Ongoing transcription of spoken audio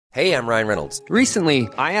Hey, I'm Ryan Reynolds. Recently,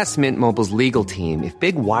 I asked Mint Mobile's legal team if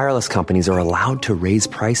big wireless companies are allowed to raise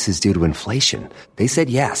prices due to inflation. They said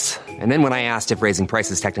yes. And then when I asked if raising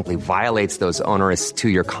prices technically violates those onerous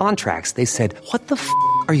two-year contracts, they said, "What the f***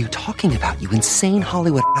 are you talking about, you insane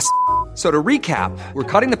Hollywood ass?" So to recap, we're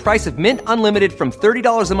cutting the price of Mint Unlimited from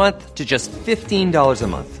 $30 a month to just $15 a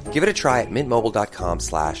month. Give it a try at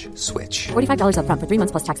mintmobile.com/switch. $45 up front for 3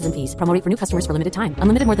 months plus taxes and fees. Promo rate for new customers for limited time.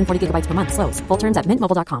 Unlimited more than 40 gigabytes per month. Slows full terms at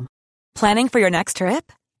mintmobile.com. Planning for your next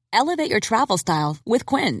trip? Elevate your travel style with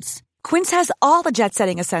Quince. Quince has all the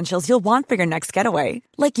jet-setting essentials you'll want for your next getaway,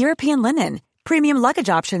 like European linen, premium luggage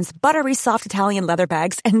options, buttery soft Italian leather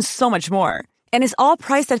bags, and so much more. And is all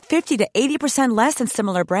priced at 50 to 80% less than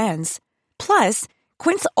similar brands. Plus,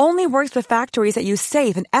 Quince only works with factories that use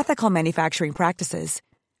safe and ethical manufacturing practices.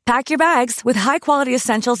 Pack your bags with high-quality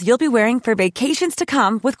essentials you'll be wearing for vacations to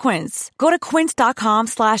come with Quince. Go to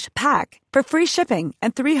quince.com/pack for free shipping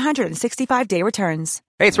and 365-day returns.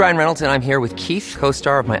 Hey, it's Ryan Reynolds, and I'm here with Keith,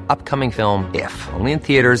 co-star of my upcoming film, If, only in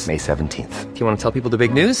theaters May 17th. Do you want to tell people the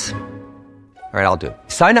big news? All right, I'll do it.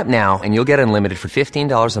 Sign up now and you'll get unlimited for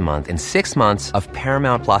 $15 a month and 6 months of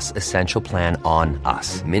Paramount Plus Essential Plan on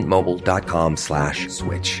us.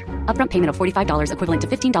 mintmobile.com/switch. Upfront payment of $45 equivalent to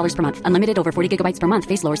 $15 per month. Unlimited over 40 gigabytes per month.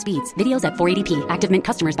 Face lower speeds. Videos at 480p. Active Mint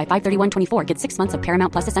customers by 531.24 get 6 months of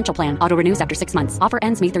Paramount Plus Essential Plan. Auto renews after 6 months. Offer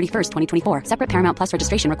ends May 31st, 2024. Separate Paramount Plus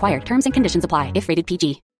registration required. Terms and conditions apply if rated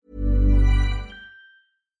PG.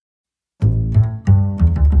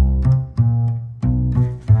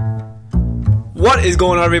 What is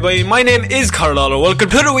going on, everybody? My name is Carlotta. Welcome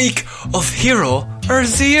to the week of Hero or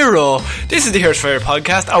Zero. This is the Heroes Fire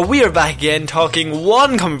podcast, and we are back again talking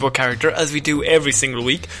one comic book character as we do every single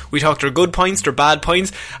week. We talk their good points, their bad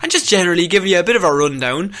points, and just generally give you a bit of a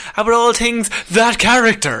rundown about all things that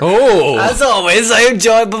character. Oh! As always, I am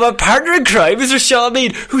joined by my partner in crime, Mr. Sean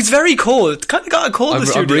Mead, who's very cold. Kind of got a cold in the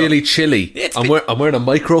studio. I'm really chilly. I'm wearing a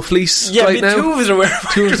micro fleece right now. Two of us are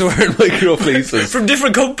wearing micro fleeces. From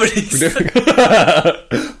different companies.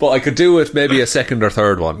 But I could do it maybe a second or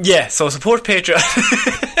third one. Yeah, so support Patreon.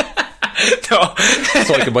 No.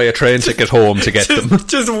 So I can buy a train ticket home to get them.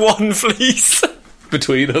 Just one fleece.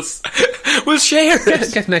 Between us. We'll share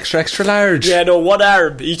it. Get an extra large. Yeah, no, one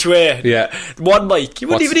arm each way. Yeah. One mic. You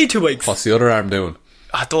wouldn't even need 2 mics. What's the other arm doing?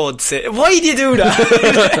 I don't say. Why do you do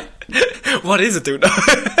that? What is it doing?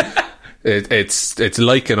 It's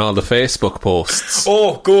liking all the Facebook posts.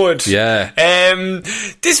 Oh, good. Yeah.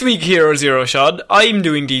 This week, Hero Zero, Sean, I'm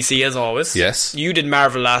doing DC as always. Yes. You did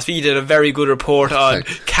Marvel last week. You did a very good report on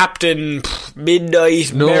Captain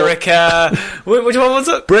Midnight, America. Which one was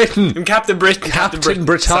it? Britain. Captain Britain. Captain Britain.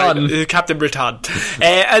 Captain Britain.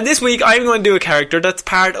 And this week, I'm going to do a character that's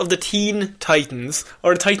part of the Teen Titans,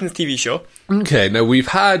 or the Titans TV show. Okay, now we've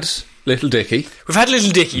had Little Dicky. We've had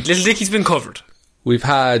Little Dicky. Little Dicky's been covered. We've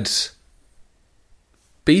had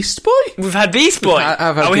Beast Boy? We've had Beast Boy.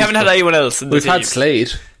 We haven't had anyone else in the We've team. had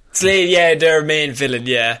Slade. Slade, yeah, their main villain,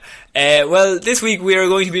 yeah. Well, this week we are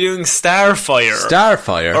going to be doing Starfire.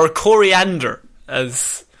 Starfire? Or Coriander,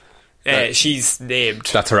 as she's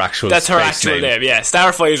named. That's her actual name, yeah.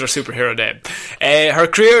 Starfire's her superhero name. Her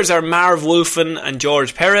creators are Marv Wolfman and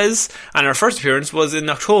George Perez, and her first appearance was in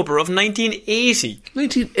October of 1980.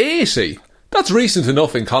 1980? That's recent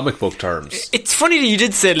enough in comic book terms. It's funny that you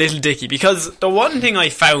did say Little Dicky, because the one thing I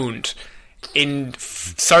found in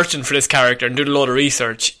searching for this character and doing a lot of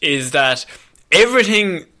research is that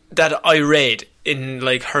everything that I read in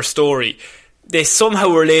like her story, they somehow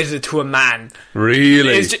related it to a man.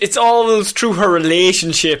 Really? It's always through her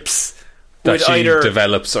relationships that she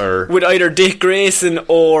develops, or with either Dick Grayson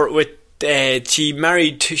or with she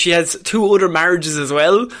has 2 other marriages as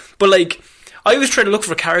well, but like I was trying to look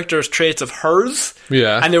for characters' traits of hers.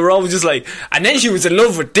 Yeah. And they were always just like, and then she was in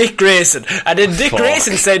love with Dick Grayson. And then Dick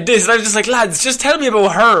Grayson said this. And I was just like, lads, just tell me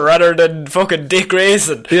about her rather than fucking Dick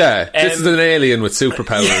Grayson. Yeah. This is an alien with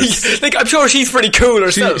superpowers. Like, I'm sure she's pretty cool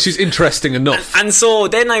herself. She's interesting enough. And so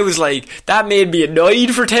then I was like, that made me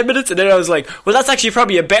annoyed for 10 minutes. And then I was like, well, that's actually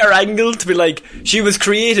probably a better angle to be like, she was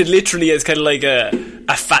created literally as kind of like a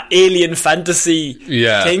alien fantasy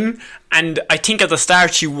thing. And I think at the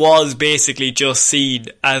start she was basically just seen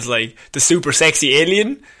as like the super sexy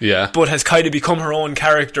alien. Yeah. But has kind of become her own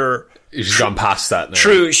character. She's gone past that now.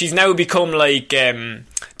 True. She's now become like the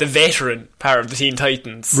veteran part of the Teen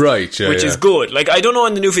Titans. Right, yeah, Which yeah. is good. Like, I don't know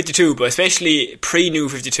in the New 52, but especially pre-New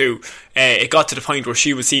 52, it got to the point where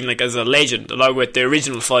she was seen like as a legend, along with the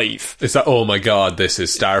original 5. Is that, oh my god, this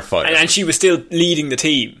is Starfire. And she was still leading the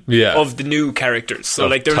team of the new characters. So,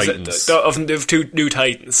 Of like, there's Titans. of 2 new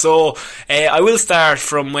Titans. So, I will start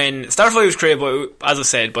from when Starfire was created by, as I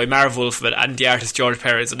said, by Marv Wolfman and the artist George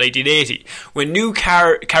Perez in 1980, when new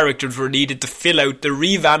characters were needed to fill out the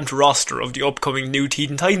revamped roster of the upcoming new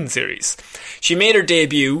Teen Titans series. She made her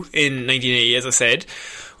debut in 1980, as I said.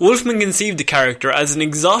 Wolfman conceived the character as an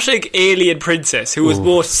exotic alien princess who was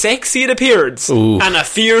both sexy in appearance and a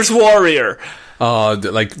fierce warrior. Oh,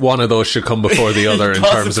 like one of those should come before the other in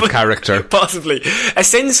terms of character. Possibly.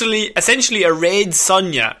 Essentially a Red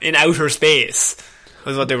Sonja in outer space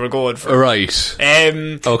was what they were going for. Right.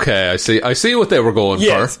 Okay, I see what they were going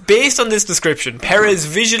Yes, for. based on this description, Perez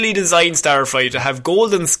visually designed Starfire to have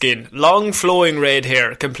golden skin, long flowing red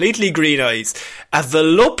hair, completely green eyes, a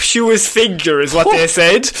voluptuous figure is what they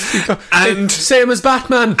said, and Same as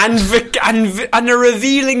Batman. and a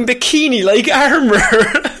revealing bikini-like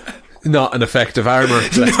armour. Not an effective armour,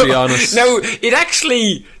 let's be honest. No, it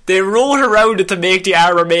actually, they wrote around it to make the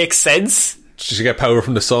armour make sense. Did she get power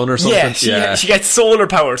from the sun or something? Yeah, she gets solar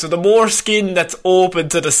power, so the more skin that's open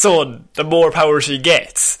to the sun, the more power she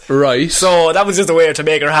gets. Right. So that was just a way to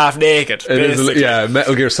make her half naked. It is, basically. yeah,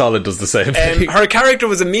 Metal Gear Solid does the same thing. Her character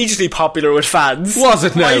was immediately popular with fans. Was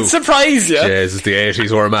it now? Might surprise you. Jesus, the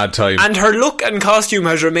 80s were a mad time. And her look and costume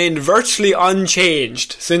has remained virtually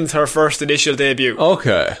unchanged since her first initial debut.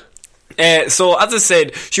 Okay. So, as I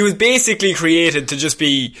said, she was basically created to just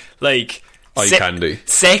be, like... Eye candy.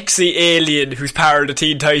 Sexy alien who's part of the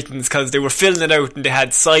Teen Titans, because they were filling it out and they had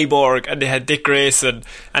Cyborg and they had Dick Grayson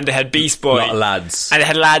and they had Beast Boy. A lot of lads. And they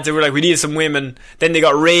had lads that were like, we need some women. Then they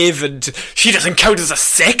got Raven. She doesn't count as a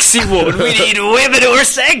sexy woman. We need women who are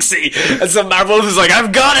sexy. And so Marvel was like,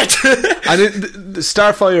 I've got it. And the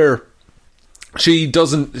Starfire, she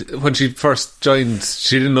doesn't, when she first joined,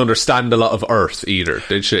 she didn't understand a lot of Earth either,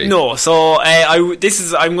 did she? No, so I'm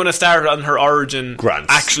going to start on her origin. Grant.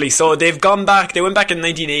 Actually, so they went back in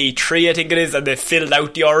 1983, I think it is, and they filled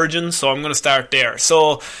out the origin, so I'm going to start there.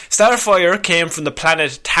 So, Starfire came from the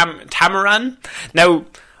planet Tamaran. Now,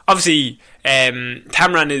 obviously,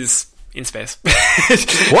 Tamaran is in space.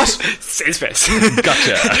 What? In space.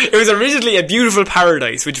 Gotcha. It was originally a beautiful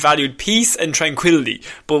paradise which valued peace and tranquility,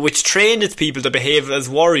 but which trained its people to behave as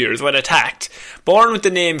warriors when attacked. Born with the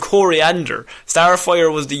name Coriander,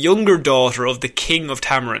 Starfire was the younger daughter of the King of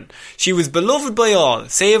Tamaran. She was beloved by all,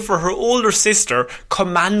 save for her older sister,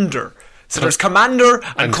 Commander. So there's Commander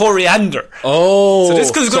and Coriander. Oh, So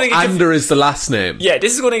this is gonna get Ander is the last name. Yeah,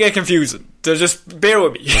 this is going to get confusing. So just bear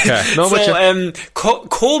with me. Okay. No, so,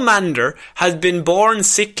 Commander has been born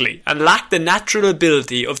sickly and lacked the natural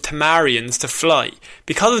ability of Tamarians to fly.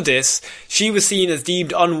 Because of this, she was seen as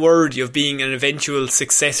deemed unworthy of being an eventual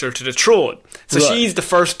successor to the throne. So Right. she's the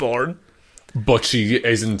firstborn. But she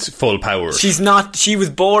isn't full power. She was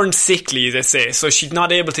born sickly, as they say, so she's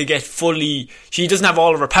not able to get she doesn't have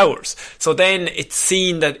all of her powers. So then it's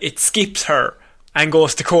seen that it skips her and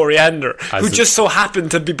goes to Coriander, who just so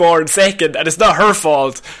happened to be born second, and it's not her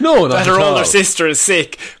fault No, not that her at all. older sister is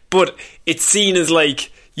sick, but it's seen as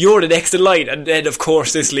like, you're the next in line, and then of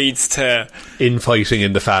course this leads to Infighting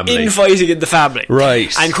in the family. infighting in the family.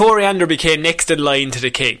 Right. And Coriander became next in line to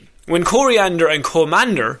the king. When Coriander and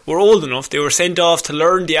Commander were old enough, they were sent off to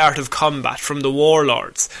learn the art of combat from the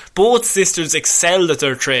warlords. Both sisters excelled at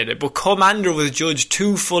their training, but Commander was judged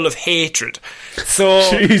too full of hatred. So,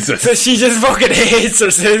 Jesus. so she just fucking hates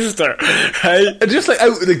her sister, right? And just like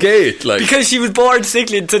out of the gate, like. Because she was born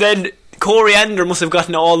sickly, so then Coriander must have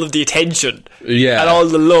gotten all of the attention. Yeah. And all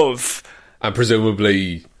the love. And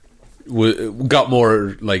presumably got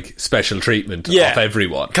more like special treatment of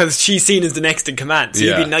everyone. Because she's seen as the next in command. So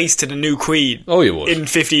Yeah. you'd be nice to the new queen. Oh, you would. In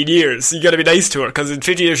 15 years. You gotta be nice to her, because in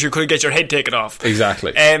 15 years you could get your head taken off.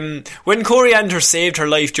 Exactly. When Coriander saved her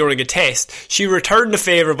life during a test, she returned the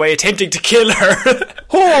favour by attempting to kill her.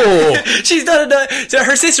 Oh! She's not so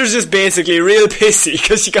her sister's just basically real pissy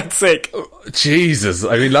because she got sick. Jesus.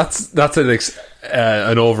 I mean, that's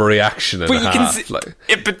an overreaction and But a you half. can see, like.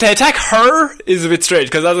 but to attack her is a bit strange,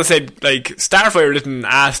 because as I said, like, Starfire didn't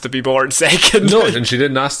ask to be born second. No, and she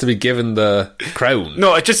didn't ask to be given the crown.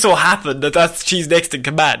 No, it just so happened that she's next in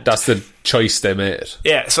command. That's the choice they made.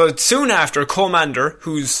 Yeah, so soon after, Commander,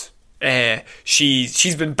 who's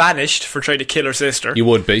she's been banished for trying to kill her sister. You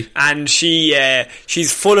would be. And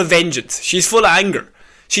she's full of vengeance. She's full of anger.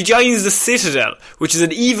 She joins the Citadel, which is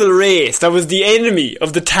an evil race that was the enemy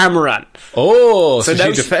of the Tamaran. Oh, so now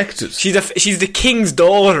she defected. She's the king's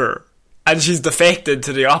daughter, and she's defected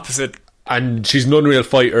to the opposite And she's an Unreal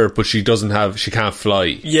fighter, but she can't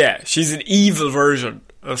fly. Yeah, she's an evil version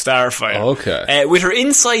of Starfire. Okay. With her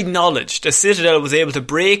inside knowledge, the Citadel was able to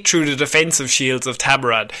break through the defensive shields of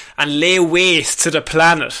Tabarad and lay waste to the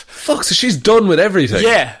planet. Fuck, so she's done with everything.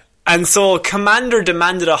 Yeah. And so Commander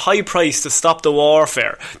demanded a high price to stop the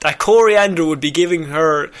warfare that Coriander would be given to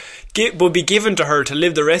her to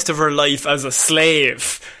live the rest of her life as a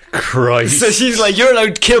slave. Christ. So she's like, you're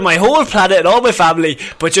allowed to kill my whole planet and all my family,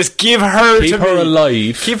 but just give her Keep to her me.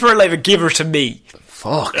 alive. Keep her alive and give her to me.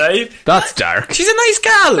 Fuck. Right? That's dark. She's a nice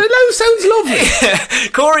gal. That sounds lovely.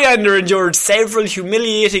 Coriander endured several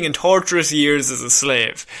humiliating and torturous years as a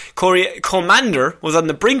slave. Commander was on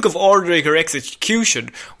the brink of ordering her execution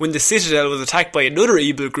when the Citadel was attacked by another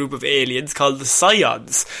evil group of aliens called the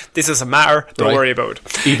Scions. This is a matter don't Right. worry about.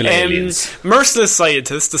 Evil aliens. Merciless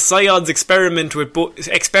scientists, the Scions experimented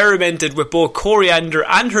with both Coriander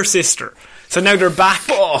and her sister. So now they're back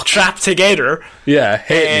trapped together. Yeah,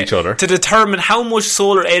 hating each other. To determine how much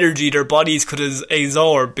solar energy their bodies could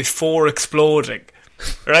absorb before exploding.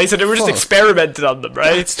 Right? So they were just experimenting on them,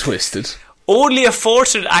 right? That's twisted. Only a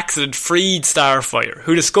fortunate accident freed Starfire,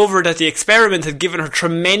 who discovered that the experiment had given her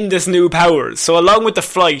tremendous new powers. So along with the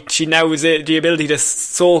flight, she now has the ability to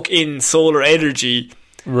soak in solar energy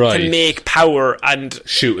to make power and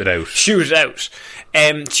shoot it out.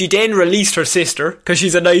 She then released her sister because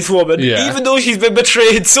she's a nice woman, even though she's been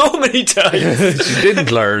betrayed so many times. She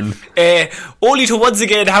didn't learn. Only to once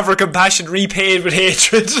again have her compassion repaid with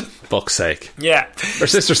hatred. Fuck's sake. Yeah. Her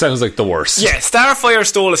sister sounds like the worst. Yeah, Starfire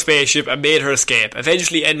stole a spaceship and made her escape,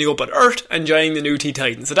 eventually ending up on Earth and joining the new Teen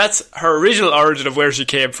Titans. So that's her original origin of where she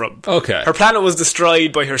came from. Okay. Her planet was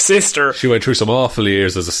destroyed by her sister. She went through some awful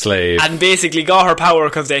years as a slave. And basically got her power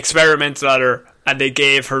because they experimented on her and they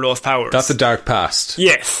gave her those powers. That's a dark past.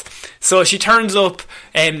 Yes. So she turns up,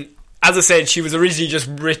 as I said, she was originally just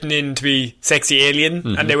written in to be sexy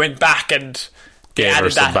alien, and they went back and Gave her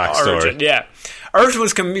added some that backstory. origin. Yeah. Earth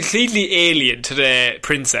was completely alien to the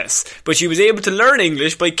princess, but she was able to learn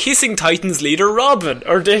English by kissing Titans leader Robin,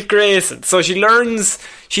 or Dick Grayson. So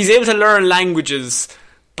she's able to learn languages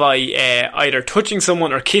by either touching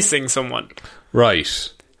someone or kissing someone.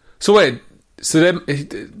 Right. So wait, so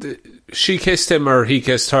then she kissed him or he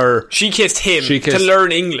kissed her? She kissed him to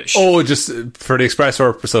learn English. Oh, just for the express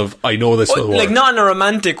purpose of, I know this will work. Like, not in a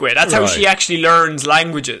romantic way. That's how she actually learns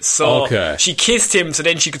languages. So she kissed him so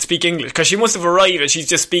then she could speak English. Because she must have arrived and she's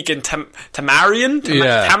just speaking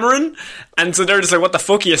Tamarian. And so they're just like, what the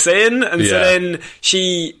fuck are you saying? And so then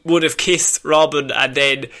she would have kissed Robin, and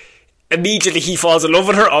then immediately he falls in love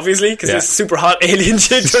with her, obviously, because this super hot alien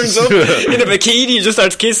chick turns up in a bikini and just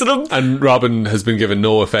starts kissing him. And Robin has been given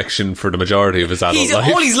no affection for the majority of his adult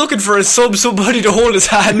life. All he's looking for is somebody to hold his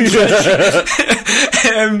hand,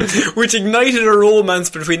 which ignited a romance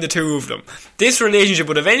between the two of them. This relationship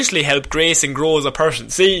would eventually help Grayson grow as a person.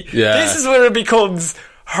 See, this is where it becomes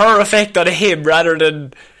her effect on him rather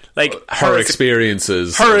than like her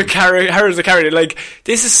experiences, her as a character. Like,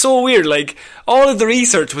 this is so weird. Like, all of the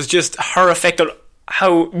research was just her effect on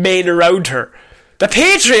how men around her. The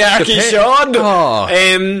patriarchy,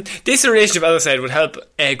 Sean. This relationship, as I said, would help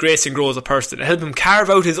Grayson grow as a person and help him carve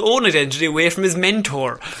out his own identity away from his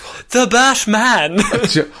mentor, the Batman.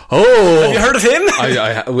 Have you heard of him?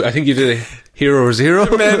 I think you did. Hero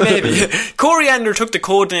Zero? Maybe. Coriander took the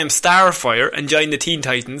codename Starfire and joined the Teen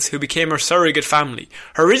Titans, who became her surrogate family.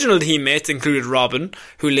 Her original teammates included Robin,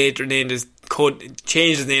 who later changed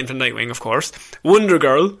his name to Nightwing, of course, Wonder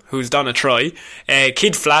Girl, who's Donna Troy,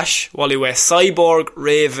 Kid Flash, Wally West, Cyborg,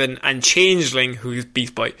 Raven, and Changeling, who's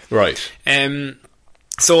Beast Boy. Right.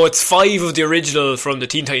 So it's 5 of the original from the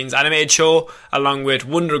Teen Titans animated show, along with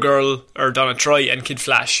Wonder Girl, or Donna Troy, and Kid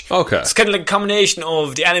Flash. Okay. It's kind of like a combination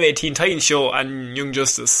of the animated Teen Titans show and Young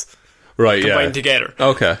Justice. Right, combined together.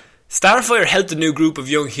 Okay. Starfire helped a new group of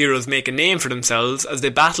young heroes make a name for themselves as they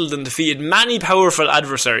battled and defeated many powerful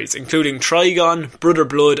adversaries, including Trigon, Brother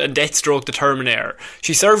Blood, and Deathstroke the Terminator.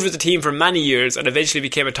 She served with the team for many years and eventually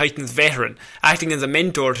became a Titans veteran, acting as a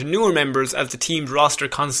mentor to newer members as the team's roster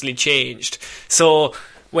constantly changed. So,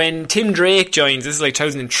 when Tim Drake joins, this is like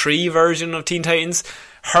 2003 version of Teen Titans,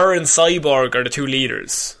 her and Cyborg are the two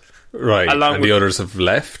leaders. Right, and the others have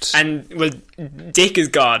left. And, well, Dick is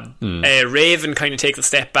gone. Raven kind of takes a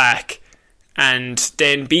step back. And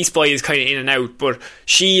then Beast Boy is kind of in and out. But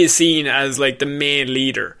she is seen as, like, the main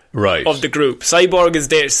leader of the group. Cyborg is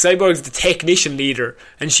there. Cyborg's the technician leader.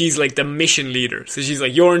 And she's, like, the mission leader. So she's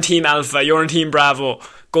like, you're in Team Alpha, you're in Team Bravo.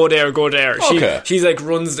 Go there, go there. Okay. She's, like,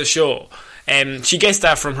 runs the show. She gets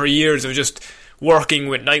that from her years of just working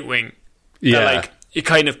with Nightwing. Yeah. That, like, it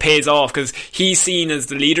kind of pays off because he's seen as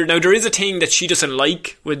the leader. Now, there is a thing that she doesn't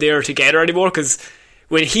like when they're together anymore, because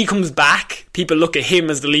when he comes back, people look at him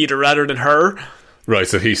as the leader rather than her. Right,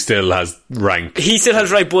 so he still has rank. He still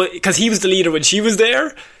has rank, but because he was the leader when she was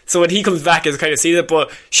there, so when he comes back, it's kind of see that.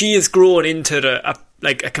 But she is grown into a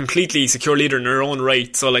completely secure leader in her own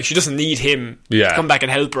right. So like she doesn't need him to come back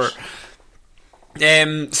and help her.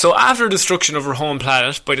 So after destruction of her home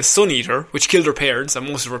planet by the Sun Eater, which killed her parents and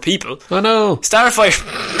most of her people, Oh no. Starfire,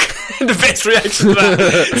 the best reaction to that,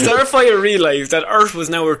 Starfire realised that Earth was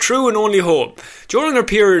now her true and only home. During her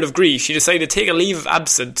period of grief, she decided to take a leave of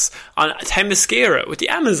absence on Themyscira with the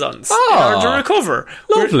Amazons in order to recover.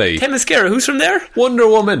 Lovely. Themyscira, who's from there? Wonder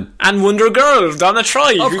Woman. And Wonder Girl, Donna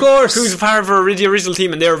Troy. Of course. Who's a part of the original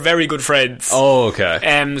team, and they're very good friends. Oh,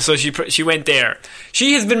 okay. So she went there.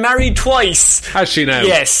 She has been married twice. Has she now?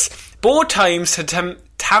 Yes. Both times to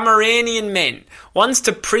Tamaranian men. Once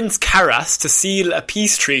to Prince Karas to seal a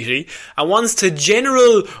peace treaty, and once to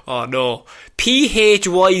General, Phyzzon,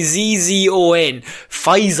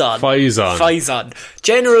 Faison.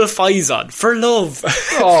 General Faison, for love.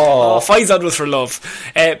 Faison was for love.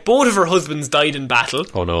 Both of her husbands died in battle.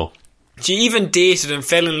 Oh no. She even dated and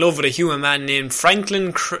fell in love with a human man named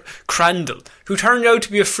Franklin Crandall, who turned out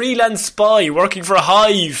to be a freelance spy working for a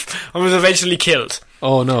hive and was eventually killed.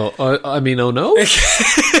 Oh no. I mean, oh no?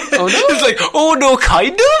 Oh no? It's like, oh no,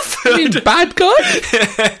 kind of? I mean, bad guy?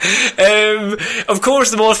 Of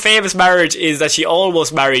course, the most famous marriage is that she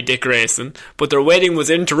almost married Dick Grayson, but their wedding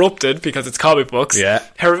was interrupted because it's comic books. Yeah.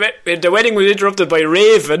 The wedding was interrupted by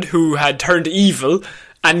Raven, who had turned evil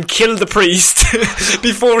and killed the priest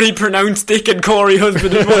before he pronounced Dick and Corey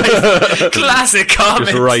husband and wife. Classic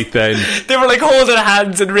comics. Just right then. They were like holding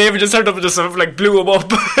hands, and Raven just turned up and just sort of like blew him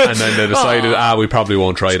up. And then they decided, we probably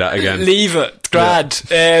won't try that again. Leave it. It's grand.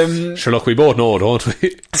 Sure, look, we both know, don't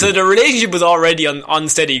we? So the relationship was already on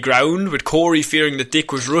unsteady ground, with Corey fearing that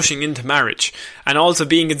Dick was rushing into marriage, and also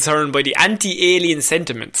being concerned by the anti-alien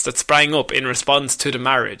sentiments that sprang up in response to the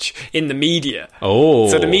marriage in the media. Oh.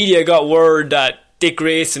 So the media got word that Dick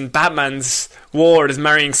Grayson, Batman's ward, is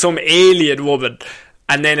marrying some alien woman,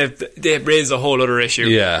 and then they raised a whole other issue.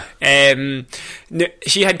 Yeah.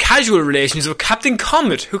 She had casual relations with Captain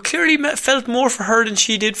Comet, who clearly felt more for her than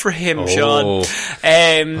she did for him, Sean.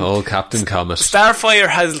 Captain Comet. Starfire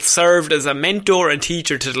has served as a mentor and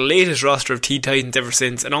teacher to the latest roster of Teen Titans ever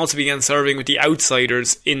since, and also began serving with the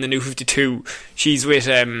Outsiders in the New 52. She's with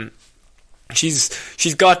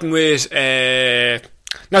she's gotten with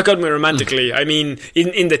not gotten with romantically. I mean,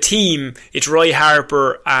 in the team, it's Roy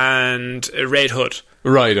Harper and Red Hood.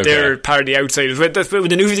 Right, okay. They're part of the Outsiders. When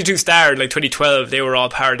the New 52 started, like 2012, they were all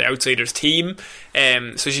part of the Outsiders team.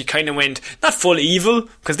 So she kind of went, not full evil,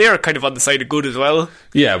 because they're kind of on the side of good as well.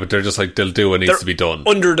 Yeah, but they're just like, they'll do what needs to be done.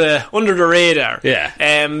 Under the radar. Yeah.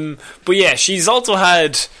 But yeah, she's also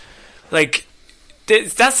had, like,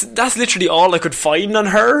 that's literally all I could find on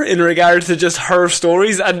her in regards to just her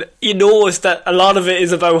stories, and you notice that a lot of it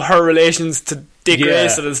is about her relations to Dick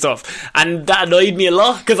Grayson and stuff, and that annoyed me a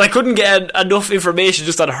lot because I couldn't get enough information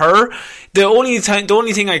just on her. The only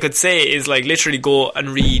thing I could say is like literally go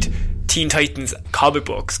and read Teen Titans comic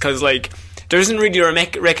books, because like there isn't really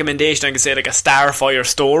a recommendation I could say like a Starfire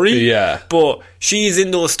story. Yeah. But she's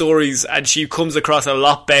in those stories and she comes across a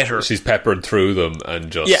lot better. She's peppered through them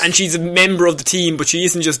and just... Yeah, and she's a member of the team, but she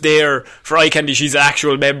isn't just there for eye candy, she's an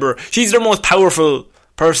actual member. She's their most powerful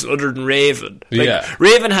person other than Raven. Like, yeah.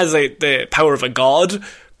 Raven has like the power of a god,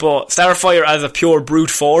 but Starfire as a pure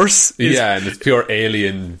brute force is... Yeah, and it's pure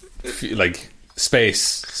alien, like...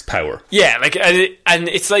 space power. Yeah, like, and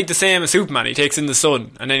it's like the same as Superman. He takes in the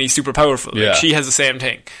sun and then he's super powerful. Like, she has the same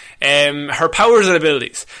thing. Her powers and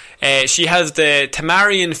abilities. She has the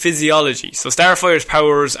Tamarian physiology. So Starfire's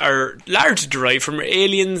powers are largely derived from her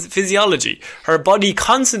alien's physiology. Her body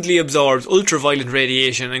constantly absorbs ultraviolet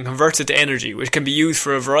radiation and converts it to energy, which can be used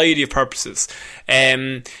for a variety of purposes.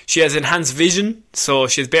 She has enhanced vision, so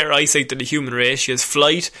she has better eyesight than the human race. She has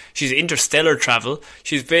flight. She's interstellar travel.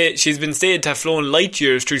 She's been stated to have flown light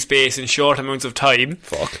years through space in short amounts of time.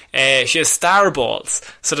 Fuck. She has star balls.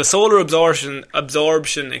 So the solar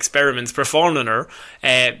absorption experiments performed on her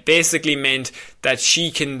basically meant that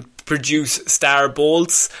she can produce star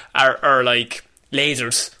bolts or like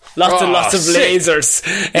lasers. Lots and lots of sick. lasers.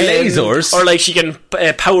 Lasers? Or like she can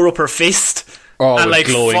power up her fist. And like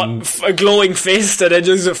a glowing fist, and then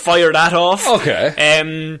just fire that off. Okay.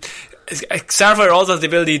 Starfire also has the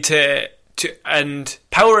ability to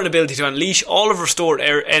power and ability to unleash all of her stored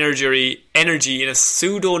energy in a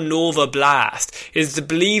pseudo-nova blast. It is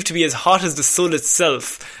believed to be as hot as the sun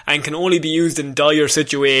itself and can only be used in dire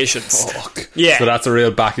situations. Fuck. Yeah. So that's a real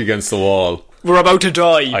back against the wall. we're about to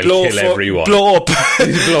die. I'll kill everyone. Blow up.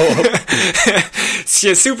 Blow up. She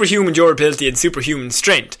has superhuman durability and superhuman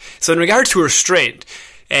strength. So in regard to her strength,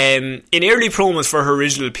 in early promos for her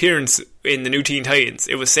original appearance in the new Teen Titans,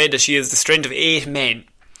 it was said that she has the strength of 8 men.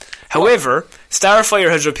 However, Starfire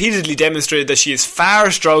has repeatedly demonstrated that she is far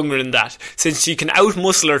stronger than that, since she can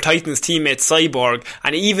outmuscle her Titans teammate Cyborg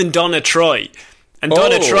and even Donna Troy. And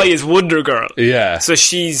Donna Troy is Wonder Girl. Yeah. So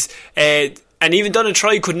she's... and even Donna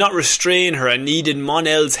Troy could not restrain her and needed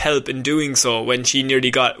Mon-El's help in doing so when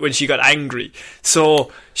she got angry.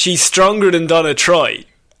 So she's stronger than Donna Troy.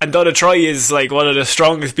 And Donna Troy is like one of the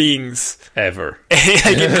strongest beings ever.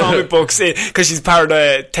 Like in comic books, because she's part of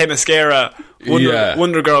the Themyscira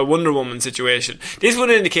Wonder Girl, Wonder Woman situation. This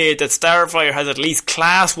would indicate that Starfire has at least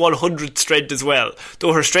class 100 strength as well,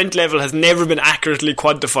 though her strength level has never been accurately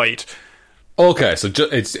quantified. Okay, so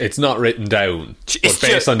it's not written down, but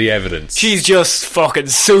based on the evidence. She's just fucking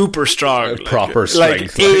super strong. Proper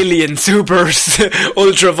strength. Like alien super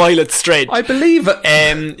ultraviolet strength. I believe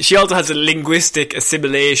it. She also has a linguistic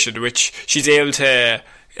assimilation, which she's able to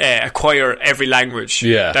acquire every language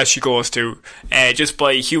that she goes to, just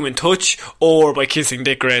by human touch or by kissing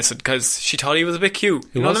Dick Grayson, because she thought he was a bit cute.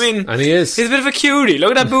 You know what I mean? And he is. He's a bit of a cutie.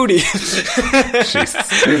 Look at that booty.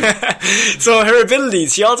 So her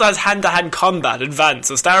abilities, she also has hand-to-hand combat advanced.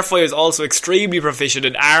 So Starfire is also extremely proficient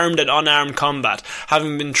in armed and unarmed combat,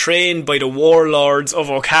 having been trained by the warlords of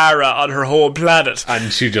Okara on her home planet.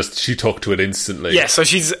 And she took to it instantly. Yeah, so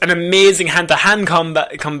she's an amazing hand-to-hand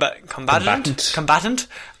combatant.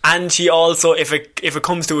 And she also, if it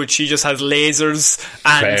comes to it, she just has lasers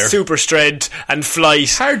and super strength and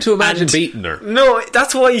flight. Hard to imagine beating her. No,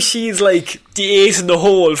 that's why she's like the ace in the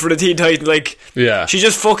hole for the Teen Titans. Like, she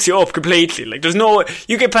just fucks you up completely. Like, there's no,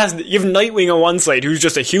 you get past, you have Nightwing on one side who's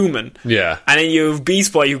just a human. Yeah. And then you have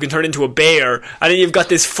Beast Boy who can turn into a bear. And then you've got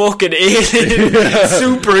this fucking alien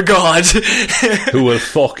super god who will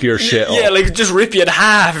fuck your shit up. Yeah, like just rip you in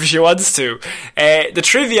half if she wants to. The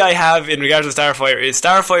trivia I have in regards to Starfire is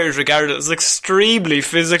Starfire is regarded as extremely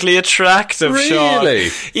physically attractive, really?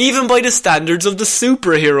 Sean. Even by the standards of the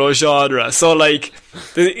superhero genre. So, like,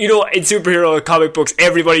 in superhero comic books,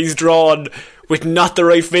 everybody's drawn with not the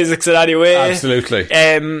right physics in any way. Absolutely.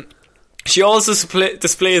 She also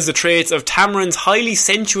displays the traits of Tamarin's highly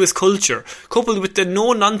sensuous culture, coupled with the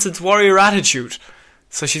no-nonsense warrior attitude.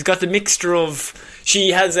 So she's got the mixture of...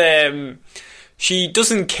 She has... she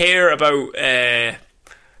doesn't care about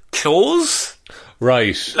clothes.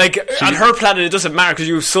 Right. Like, on her planet, it doesn't matter, because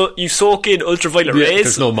you soak in ultraviolet rays.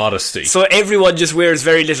 There's no modesty. So everyone just wears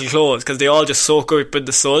very little clothes, because they all just soak up in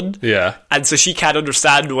the sun. Yeah. And so she can't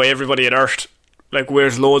understand why everybody on Earth, like,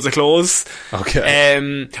 wears loads of clothes.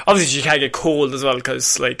 Okay. Obviously, she can't get cold as well,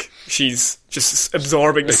 because, like, she's just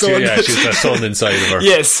absorbing the sun. She's the sun inside of her.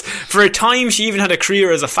 Yes. For a time, she even had a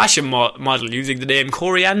career as a fashion model, using the name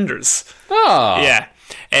Corianders. Ah. Yeah.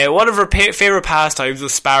 One of her favourite pastimes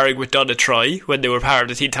was sparring with Donna Troy when they were part of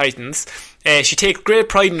the Teen Titans. She takes great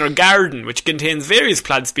pride in her garden, which contains various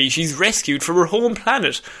plant species rescued from her home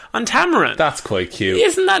planet on Tamarin. That's quite cute.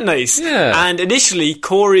 Isn't that nice? Yeah. And initially,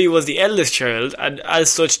 Corey was the eldest child, and as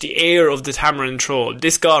such, the heir of the Tamarin throne.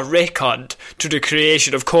 This got retconned to the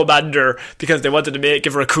creation of Commander because they wanted to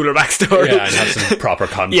give her a cooler backstory. Yeah, and have some proper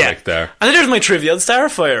conflict there. And then there's my trivia on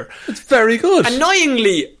Starfire. It's very good.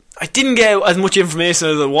 Annoyingly, I didn't get as much information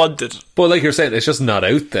as I wanted. But like you're saying, it's just not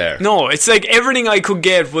out there. No, it's like everything I could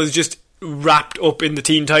get was just wrapped up in the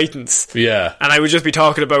Teen Titans. Yeah. And I would just be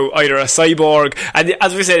talking about either a cyborg, and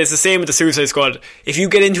as we said, it's the same with the Suicide Squad. If you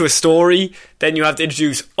get into a story, then you have to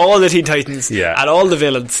introduce all the Teen Titans and all the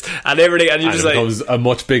villains and everything, and it becomes a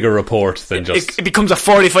much bigger report than it becomes a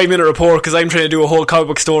 45-minute report because I'm trying to do a whole comic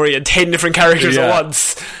book story and 10 different characters at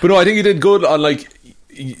once. But no, I think you did good on, like,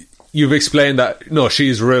 you've explained that, no,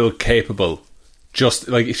 she's real capable. Just,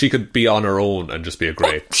 like, she could be on her own and just be a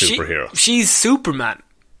great superhero. She's Superman.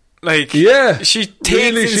 Like, she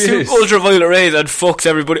takes really, ultraviolet rays and fucks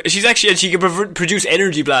everybody. She can produce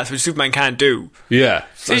energy blasts, which Superman can't do. Yeah.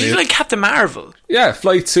 So she's like Captain Marvel. Yeah,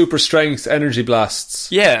 flight, super strength, energy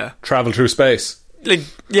blasts. Yeah. Travel through space. Like,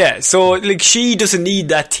 yeah, so, like, she doesn't need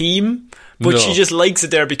that team, but she just likes it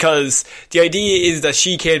there because the idea is that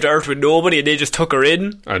she came to Earth with nobody and they just took her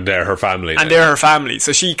in. And they're her family now. And they're her family,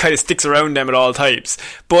 so she kind of sticks around them at all times.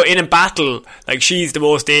 But in a battle, like, she's the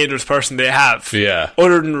most dangerous person they have. Yeah.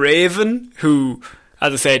 Other than Raven, who,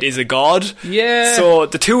 as I said, is a god. Yeah. So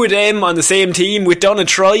the two of them on the same team with Donna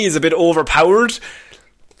Troy is a bit overpowered.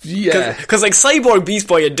 Yeah. Because like Cyborg, Beast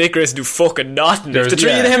Boy and Dick Grayson do fucking nothing. If the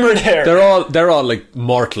three of them are there, they're all like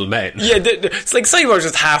mortal men. Yeah, it's like Cyborg's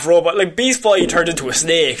just half robot. Like Beast Boy turned into a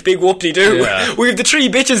snake, big whoop-de-doo. Yeah. We have the three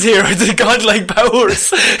bitches here with the godlike powers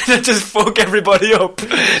that just fuck everybody up.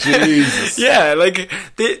 Jesus. Yeah, like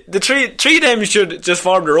the three of them should just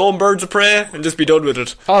form their own birds of prey and just be done with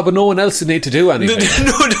it. Oh, but no one else would need to do anything.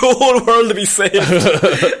 The whole world to be saved.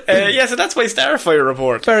 Yeah, so that's my Starfire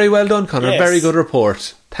report. Very well done, Connor. Yes. Very good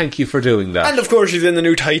report. Thank you for doing that. And of course she's in the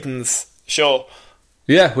new Titans show.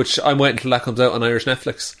 Yeah, which I'm waiting till that comes out on Irish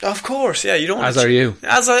Netflix. Of course, yeah, you don't. As are you.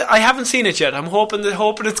 As I haven't seen it yet. I'm hoping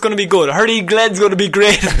it's going to be good. I heard Heath Ledger's going to be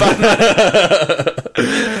great as Batman.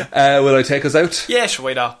 Will I take us out? Yeah, sure,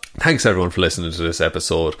 why not? Thanks everyone for listening to this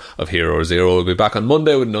episode of Hero Zero. We'll be back on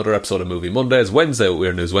Monday with another episode of Movie Mondays, Wednesday with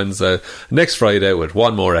Weird News Wednesday, next Friday with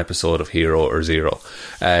one more episode of Hero or Zero.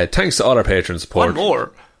 Thanks to all our patron support. One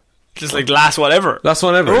more? Just like last whatever. Last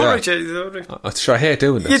one ever. Oh, Yeah. right, yeah. I'm sure I hate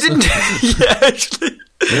doing this. You didn't. Yeah, actually.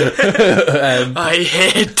 I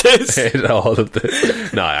hate this. I hate all of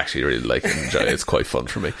this. No, I actually really like it and enjoy it. It's quite fun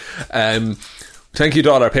for me. Thank you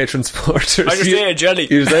to all our patron supporters. I just say a jelly.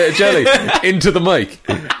 You say a jelly into the mic.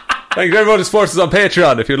 Thank you to everyone who supports us on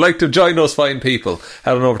Patreon. If you'd like to join those fine people,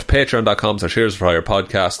 head on over to patreon.com/HeroesForHire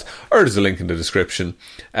podcast, or there's a link in the description.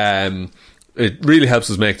 It really helps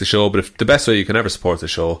us make the show, but the best way you can ever support the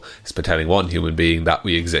show is by telling one human being that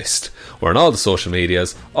we exist. We're on all the social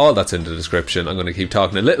medias, all that's in the description. I'm going to keep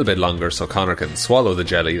talking a little bit longer so Connor can swallow the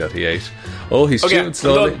jelly that he ate. Oh, he's chewing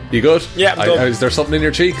slowly. You good? Yeah, I'm done. Is there something in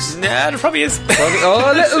your cheeks? Nah, there probably is.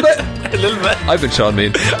 Oh, a little bit. A little bit. I've been Sean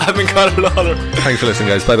Mean. I've been Conor Lawler. Thanks for listening,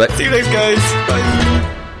 guys. Bye bye. See you next, guys.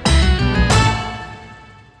 Bye.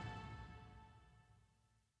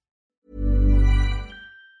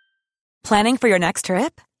 Planning for your next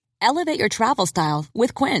trip? Elevate your travel style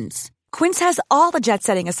with Quince. Quince has all the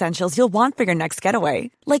jet-setting essentials you'll want for your next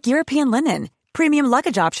getaway, like European linen, premium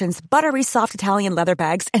luggage options, buttery soft Italian leather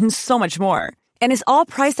bags, and so much more. And is all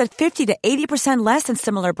priced at 50 to 80% less than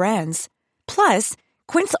similar brands. Plus,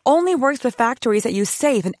 Quince only works with factories that use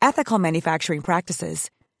safe and ethical manufacturing practices.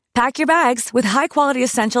 Pack your bags with high-quality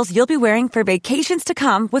essentials you'll be wearing for vacations to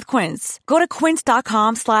come with Quince. Go to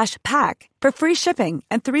quince.com/pack for free shipping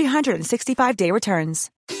and 365-day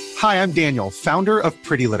returns. Hi, I'm Daniel, founder of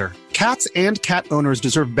Pretty Litter. Cats and cat owners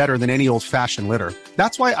deserve better than any old-fashioned litter.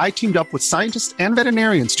 That's why I teamed up with scientists and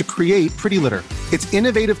veterinarians to create Pretty Litter. Its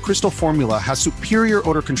innovative crystal formula has superior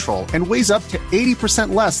odor control and weighs up to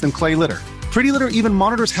 80% less than clay litter. Pretty Litter even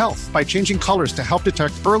monitors health by changing colors to help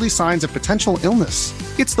detect early signs of potential illness.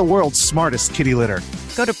 It's the world's smartest kitty litter.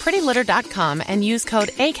 Go to prettylitter.com and use code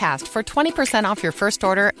ACAST for 20% off your first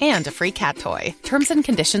order and a free cat toy. Terms and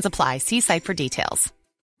conditions apply. See site for details.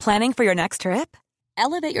 Planning for your next trip?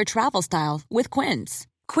 Elevate your travel style with Quince.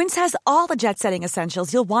 Quince has all the jet-setting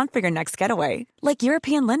essentials you'll want for your next getaway, like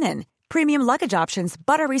European linen, premium luggage options,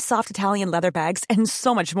 buttery soft Italian leather bags, and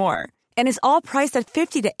so much more. And is all priced at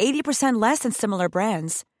 50 to 80% less than similar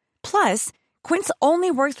brands. Plus, Quince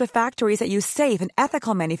only works with factories that use safe and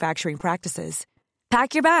ethical manufacturing practices.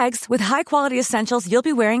 Pack your bags with high-quality essentials you'll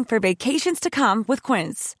be wearing for vacations to come with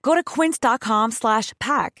Quince. Go to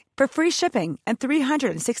quince.com/pack for free shipping and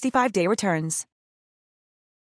 365-day returns.